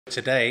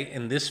Today,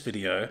 in this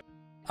video,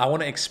 I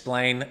want to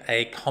explain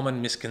a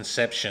common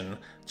misconception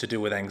to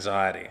do with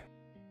anxiety.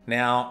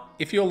 Now,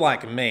 if you're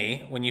like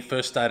me, when you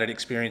first started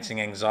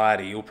experiencing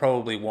anxiety, you're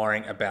probably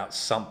worrying about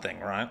something,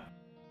 right?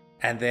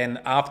 And then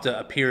after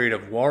a period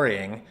of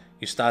worrying,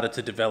 you started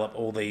to develop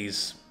all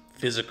these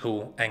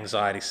physical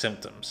anxiety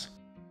symptoms.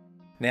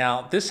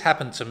 Now, this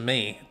happened to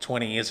me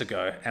 20 years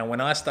ago, and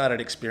when I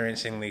started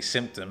experiencing these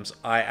symptoms,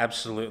 I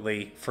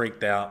absolutely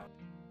freaked out,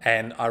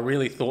 and I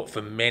really thought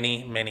for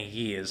many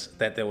years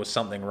that there was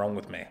something wrong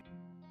with me.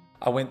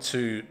 I went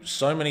to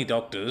so many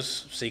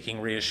doctors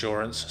seeking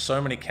reassurance, so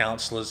many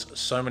counselors,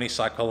 so many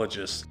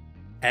psychologists,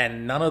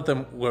 and none of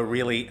them were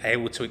really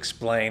able to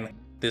explain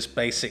this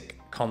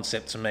basic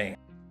concept to me.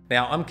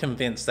 Now, I'm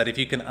convinced that if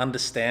you can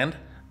understand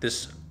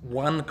this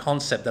one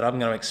concept that I'm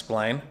going to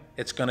explain,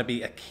 it's going to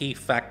be a key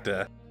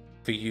factor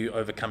for you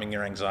overcoming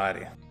your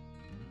anxiety.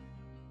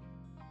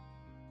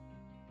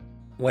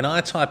 When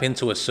I type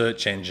into a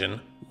search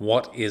engine,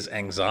 "What is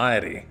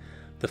anxiety?"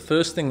 the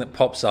first thing that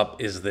pops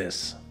up is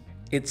this.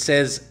 It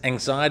says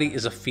anxiety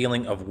is a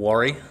feeling of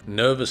worry,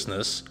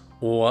 nervousness,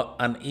 or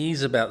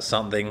unease about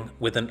something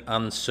with an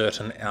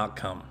uncertain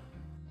outcome.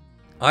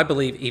 I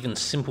believe even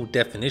simple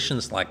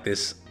definitions like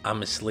this are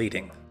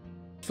misleading.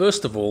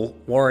 First of all,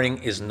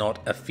 worrying is not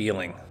a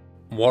feeling.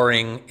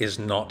 Worrying is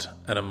not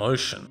an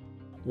emotion.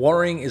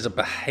 Worrying is a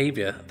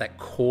behavior that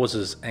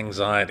causes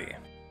anxiety.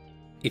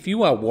 If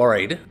you are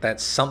worried that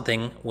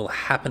something will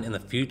happen in the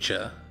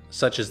future,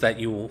 such as that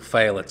you will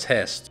fail a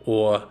test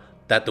or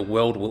that the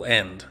world will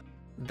end,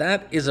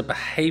 that is a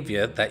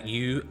behavior that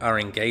you are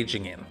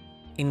engaging in.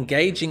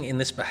 Engaging in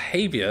this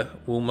behavior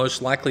will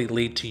most likely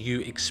lead to you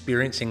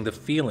experiencing the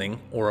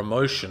feeling or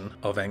emotion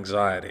of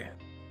anxiety.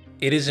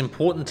 It is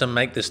important to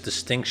make this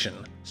distinction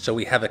so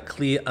we have a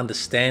clear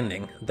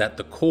understanding that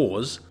the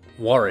cause,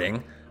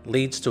 worrying,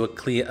 leads to a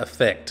clear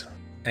effect,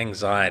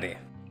 anxiety.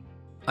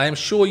 I am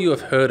sure you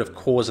have heard of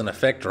cause and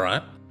effect,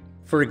 right?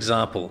 For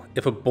example,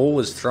 if a ball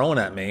is thrown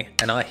at me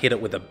and I hit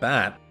it with a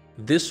bat,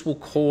 this will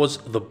cause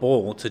the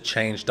ball to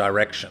change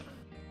direction.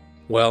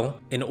 Well,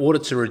 in order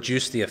to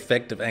reduce the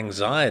effect of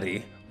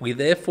anxiety, we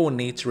therefore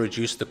need to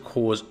reduce the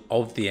cause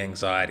of the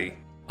anxiety,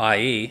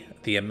 i.e.,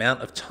 the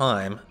amount of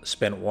time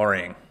spent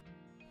worrying.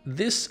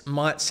 This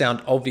might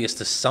sound obvious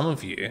to some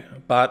of you,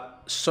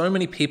 but so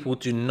many people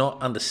do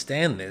not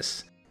understand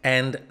this,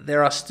 and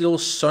there are still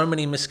so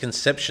many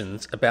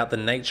misconceptions about the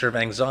nature of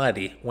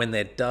anxiety when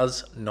there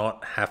does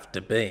not have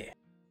to be.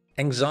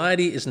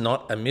 Anxiety is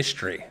not a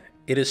mystery.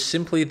 It is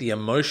simply the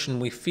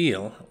emotion we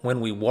feel when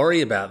we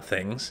worry about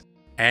things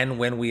and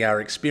when we are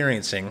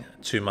experiencing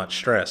too much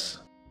stress.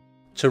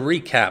 To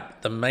recap,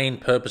 the main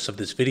purpose of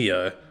this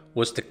video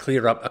was to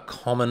clear up a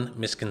common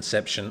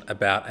misconception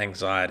about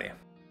anxiety.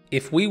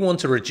 If we want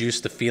to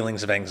reduce the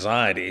feelings of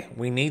anxiety,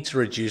 we need to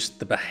reduce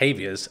the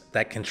behaviors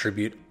that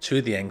contribute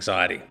to the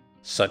anxiety,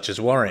 such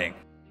as worrying.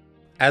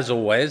 As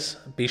always,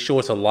 be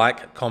sure to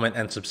like, comment,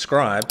 and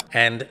subscribe,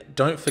 and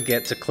don't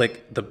forget to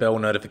click the bell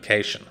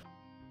notification.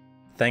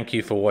 Thank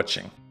you for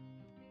watching.